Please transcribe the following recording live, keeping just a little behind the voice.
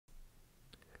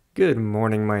Good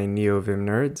morning, my Neovim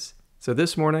nerds. So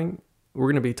this morning, we're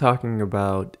going to be talking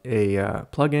about a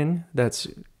plugin that's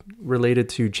related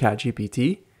to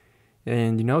ChatGPT.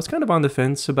 And I was kind of on the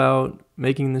fence about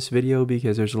making this video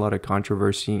because there's a lot of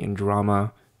controversy and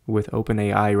drama with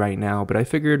OpenAI right now, but I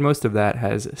figured most of that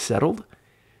has settled,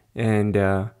 and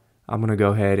I'm going to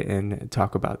go ahead and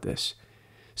talk about this.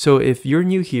 So if you're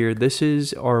new here, this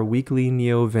is our weekly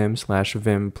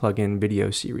Neovim/Vim plugin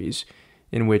video series,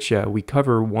 in which we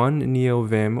cover one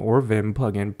Neovim or Vim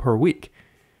plugin per week.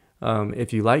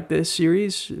 If you like this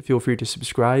series, feel free to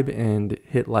subscribe and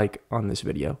hit like on this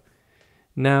video.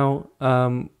 Now,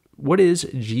 what is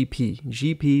GP?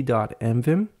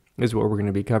 gp.nvim is what we're going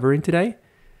to be covering today.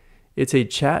 It's a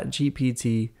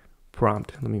ChatGPT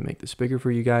prompt. Let me make this bigger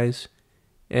for you guys.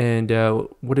 And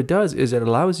what it does is it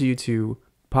allows you to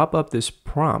pop up this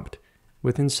prompt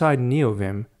with inside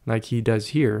Neovim, like he does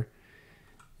here.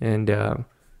 And let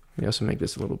me also make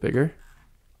this a little bigger.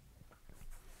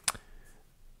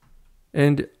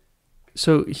 And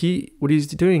so what he's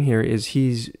doing here is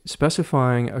he's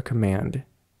specifying a command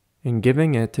and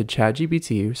giving it to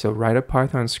ChatGPT. So write a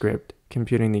Python script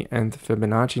computing the nth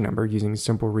Fibonacci number using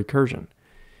simple recursion.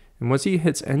 And once he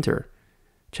hits enter,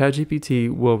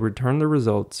 ChatGPT will return the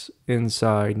results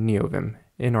inside Neovim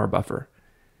in our buffer.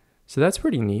 So that's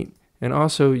pretty neat. And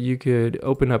also you could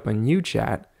open up a new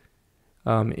chat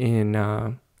in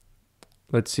a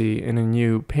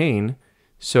new pane.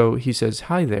 So he says,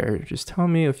 "Hi there, just tell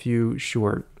me a few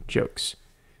short jokes."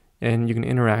 And you can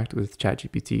interact with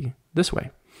ChatGPT this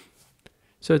way.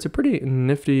 So it's a pretty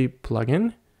nifty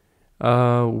plugin.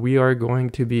 We are going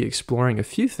to be exploring a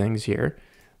few things here.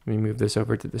 Let me move this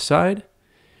over to the side.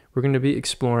 We're going to be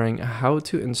exploring how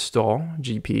to install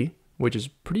GP, which is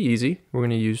pretty easy. We're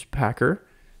going to use Packer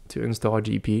to install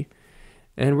GP.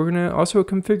 And we're going to also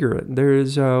configure it.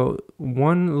 There's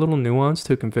one little nuance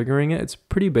to configuring it. It's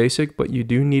pretty basic, but you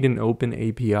do need an open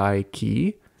API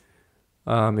key.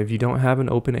 If you don't have an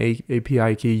open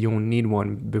API key, you'll need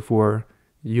one before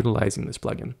utilizing this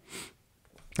plugin.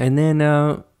 And then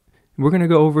we're going to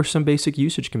go over some basic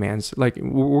usage commands. Like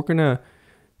we're going to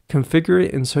configure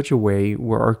it in such a way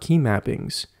where our key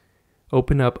mappings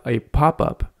open up a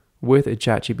pop-up with a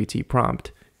ChatGPT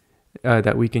prompt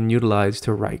that we can utilize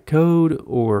to write code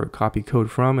or copy code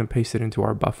from and paste it into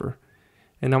our buffer.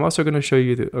 And I'm also going to show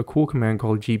you a cool command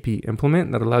called gp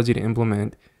implement that allows you to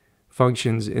implement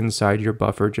functions inside your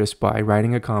buffer just by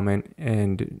writing a comment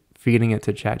and feeding it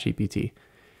to ChatGPT.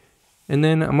 And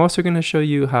then I'm also going to show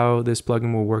you how this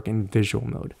plugin will work in visual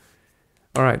mode.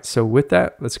 All right, so with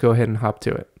that, let's go ahead and hop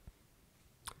to it.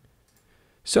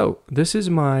 So this is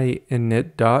my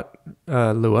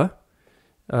init.lua.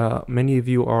 Many of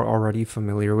you are already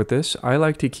familiar with this. I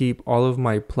like to keep all of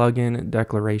my plugin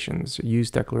declarations, use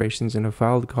declarations in a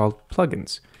file called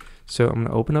plugins. So I'm going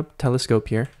to open up Telescope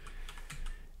here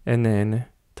and then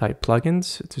type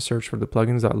plugins to search for the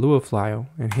plugins.lua file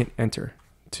and hit enter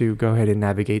to go ahead and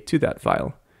navigate to that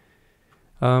file.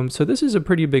 So this is a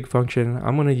pretty big function.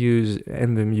 I'm going to use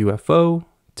nvim UFO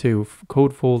to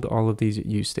code fold all of these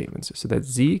use statements. So that's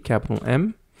Z, capital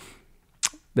M,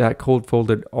 that code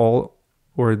folded all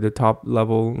or the top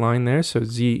level line there. So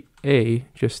ZA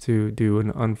just to do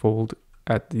an unfold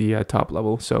at the top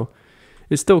level. So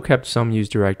it still kept some use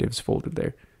directives folded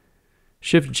there.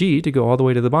 Shift G to go all the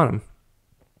way to the bottom.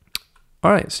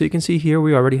 All right, so you can see here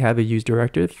we already have a use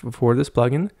directive for this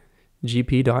plugin,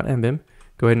 gp.nvim.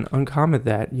 Go ahead and uncomment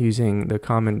that using the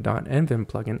comment.nvim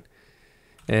plugin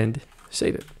and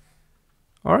save it.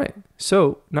 All right,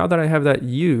 so now that I have that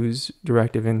use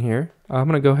directive in here, I'm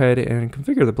going to go ahead and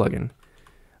configure the plugin.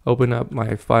 Open up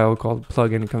my file called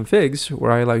plugin configs,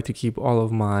 where I like to keep all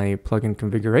of my plugin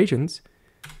configurations.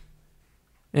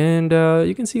 And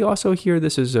you can see also here,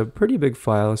 this is a pretty big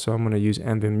file, so I'm going to use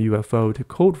nvim UFO to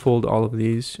code fold all of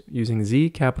these using Z,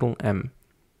 capital M.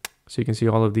 So you can see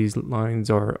all of these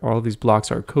all of these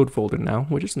blocks are code folded now,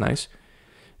 which is nice.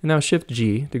 And now Shift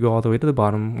G to go all the way to the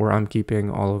bottom where I'm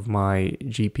keeping all of my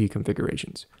GP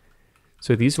configurations.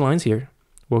 So these lines here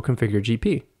will configure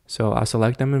GP. So I'll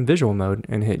select them in visual mode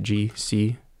and hit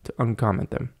GC to uncomment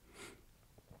them.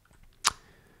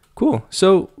 Cool,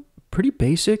 so pretty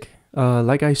basic.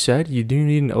 Like I said, you do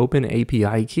need an open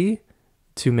API key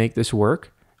to make this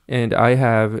work. And I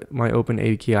have my open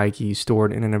API key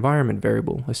stored in an environment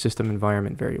variable, a system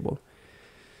environment variable.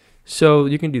 So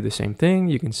you can do the same thing.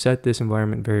 You can set this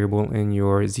environment variable in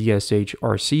your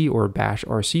zshrc or bash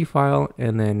rc file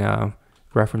and then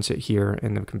reference it here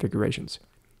in the configurations.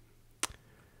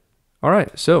 All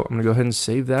right, so I'm gonna go ahead and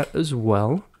save that as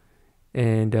well.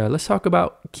 And let's talk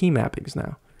about key mappings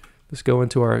now. Let's go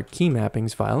into our key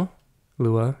mappings file,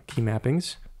 Lua key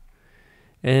mappings.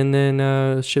 and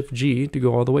then Shift G to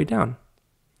go all the way down.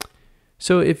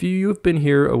 So if you've been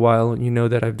here a while, you know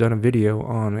that I've done a video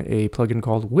on a plugin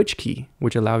called WitchKey,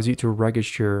 which allows you to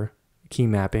register key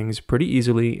mappings pretty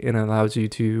easily and allows you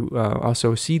to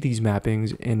also see these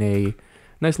mappings in a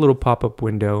nice little pop-up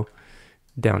window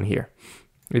down here.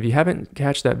 If you haven't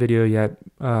catched that video yet,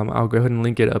 I'll go ahead and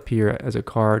link it up here as a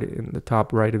card in the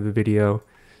top right of the video.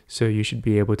 So you should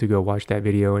be able to go watch that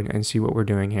video and see what we're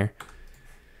doing here.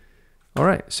 All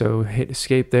right, so hit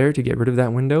escape there to get rid of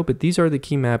that window. But these are the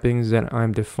key mappings that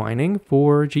I'm defining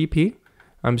for GP.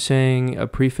 I'm saying a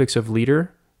prefix of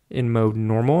leader in mode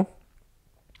normal.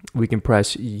 We can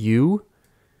press U,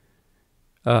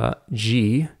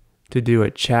 G to do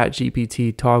a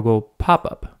ChatGPT toggle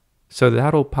pop-up. So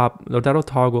that'll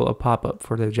toggle a pop-up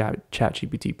for the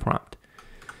ChatGPT prompt.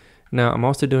 Now I'm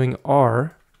also doing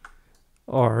R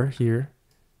here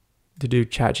to do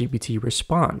ChatGPT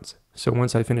responds. So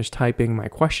once I finish typing my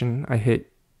question, I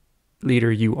hit leader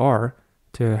UR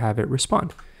to have it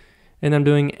respond. And I'm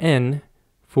doing N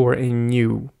for a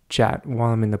new chat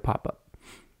while I'm in the pop-up.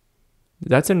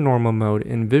 That's in normal mode.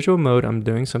 In visual mode, I'm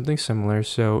doing something similar.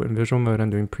 So in visual mode, I'm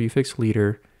doing prefix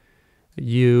leader,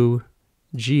 U,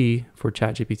 G for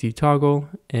ChatGPT toggle,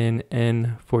 and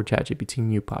N for ChatGPT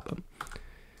new pop-up.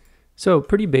 So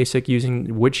pretty basic, using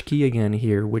WitchKey again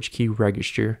here, WitchKey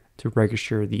register to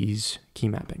register these key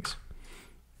mappings.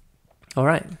 All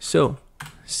right, so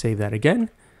save that again.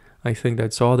 I think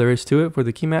that's all there is to it for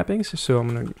the key mappings. So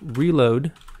I'm going to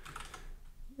reload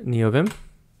Neovim.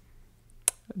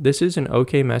 This is an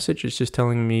OK message. It's just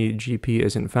telling me GP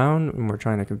isn't found and we're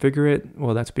trying to configure it.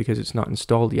 Well, that's because it's not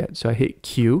installed yet. So I hit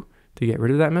Q to get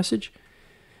rid of that message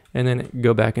and then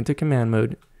go back into command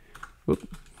mode. Whoop,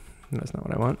 that's not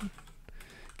what I want.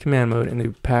 Command mode and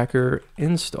do packer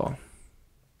install.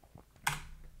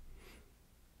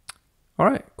 All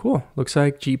right, cool. Looks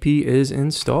like GP is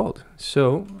installed.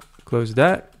 So close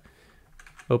that,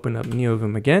 open up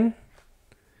Neovim again.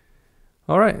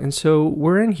 All right, and so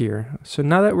we're in here. So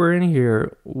now that we're in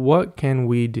here, what can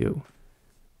we do?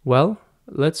 Well,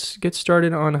 let's get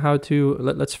started on how to,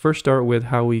 let's first start with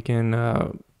how we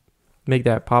can make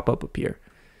that pop-up appear.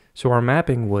 So our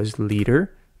mapping was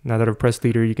leader. Now that I've pressed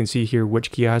leader, you can see here which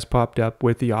key has popped up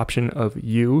with the option of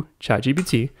U,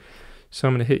 ChatGPT. So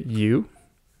I'm gonna hit U,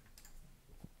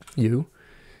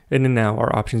 and then now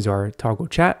our options are toggle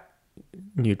chat,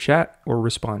 new chat, or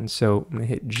respond. So I'm gonna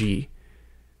hit G.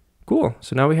 Cool,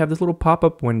 so now we have this little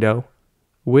pop-up window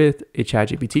with a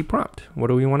ChatGPT prompt. What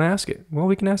do we wanna ask it? Well,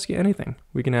 we can ask it anything.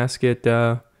 We can ask it,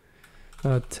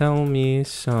 tell me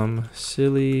some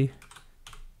silly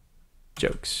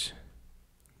jokes.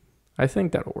 I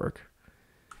think that'll work.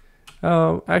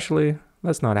 Oh, actually,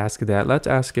 let's not ask it that. Let's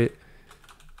ask it,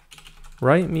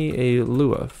 write me a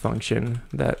Lua function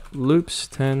that loops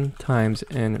 10 times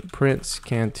and prints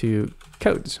Cantu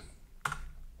codes.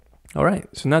 All right,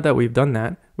 so now that we've done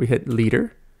that, we hit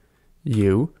leader,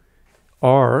 U,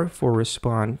 R for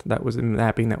respond. That was the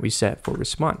mapping that we set for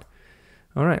respond.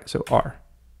 All right, so R.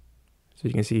 So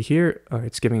you can see here,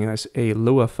 it's giving us a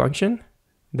Lua function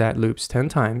that loops 10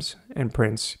 times and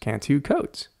prints Cantu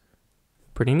codes.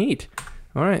 Pretty neat.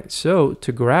 All right, so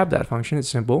to grab that function, it's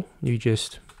simple. You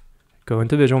just go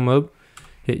into visual mode,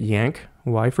 hit yank,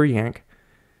 Y for yank.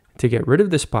 To get rid of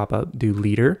this pop-up, do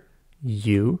leader,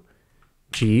 U,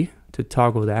 G to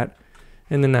toggle that.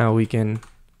 And then now we can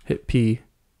hit P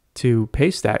to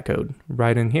paste that code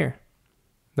right in here.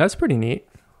 That's pretty neat.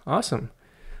 Awesome.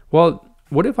 Well,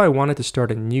 what if I wanted to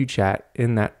start a new chat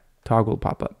in that toggle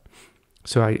pop-up?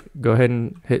 So I go ahead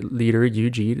and hit leader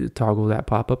UG to toggle that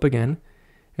pop-up again.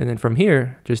 And then from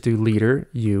here, just do leader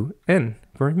UN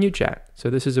for a new chat. So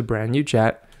this is a brand new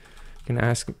chat. You can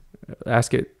ask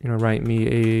it, write me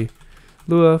a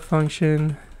Lua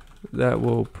function that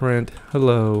will print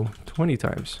hello 20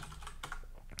 times.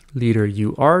 Leader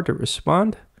UR to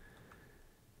respond.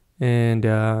 And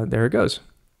there it goes.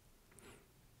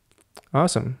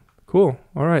 Awesome. Cool.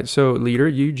 All right. So leader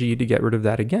UG to get rid of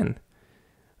that again.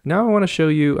 Now I want to show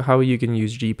you how you can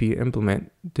use GP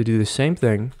implement to do the same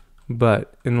thing,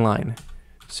 but in line.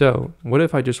 So what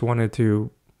if I just wanted to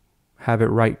have it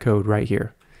write code right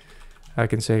here? I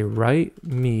can say, write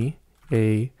me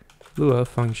a Lua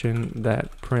function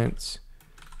that prints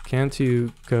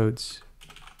Cantu codes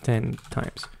 10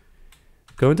 times.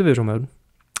 Go into visual mode,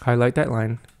 highlight that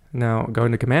line. Now go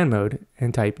into command mode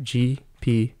and type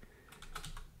GP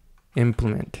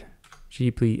implement.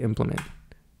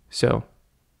 So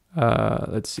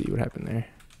let's see what happened there.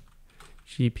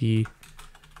 GP.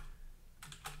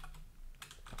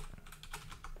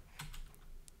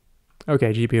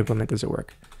 Okay, GP implement doesn't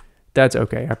work. That's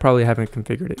okay. I probably haven't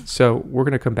configured it. So we're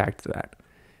going to come back to that.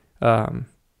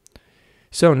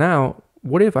 So now,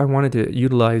 what if I wanted to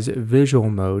utilize visual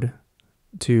mode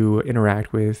to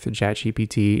interact with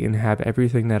ChatGPT and have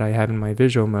everything that I have in my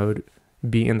visual mode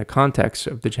be in the context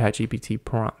of the ChatGPT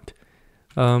prompt?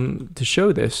 To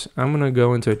show this, I'm going to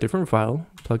go into a different file,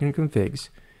 plugin configs,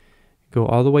 go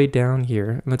all the way down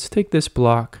here. Let's take this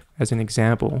block as an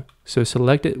example. So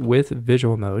select it with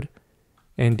visual mode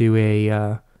and do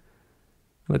a,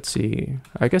 let's see,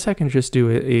 I guess I can just do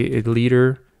a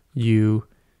leader U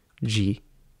G.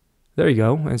 There you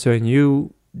go. And so a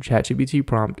new ChatGPT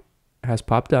prompt has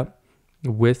popped up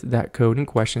with that code in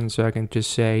question. So I can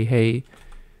just say, hey,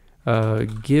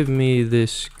 give me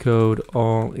this code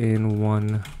all in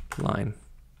one line.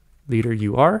 Leader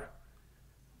UR.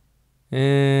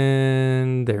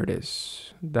 And there it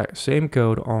is. That same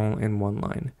code all in one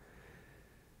line.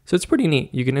 So it's pretty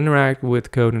neat. You can interact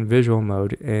with code in visual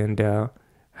mode and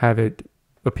have it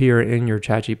appear in your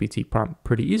ChatGPT prompt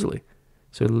pretty easily.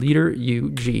 So leader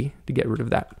UG to get rid of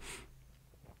that.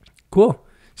 Cool.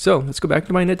 So let's go back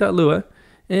to my init.lua.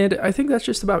 And I think that's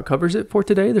just about covers it for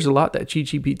today. There's a lot that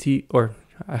GPT or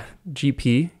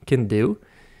GP can do.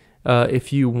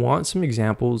 If you want some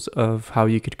examples of how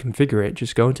you could configure it,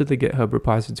 just go into the GitHub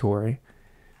repository,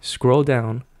 scroll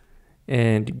down,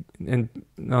 and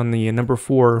on the number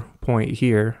 4 point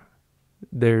here,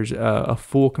 there's a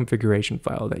full configuration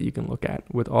file that you can look at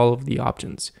with all of the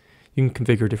options. You can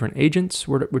configure different agents,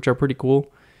 which are pretty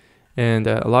cool, and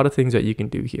a lot of things that you can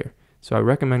do here. So I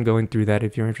recommend going through that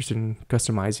if you're interested in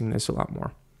customizing this a lot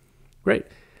more. Great.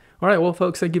 All right, well,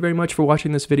 folks, thank you very much for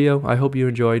watching this video. I hope you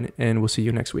enjoyed, and we'll see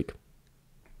you next week.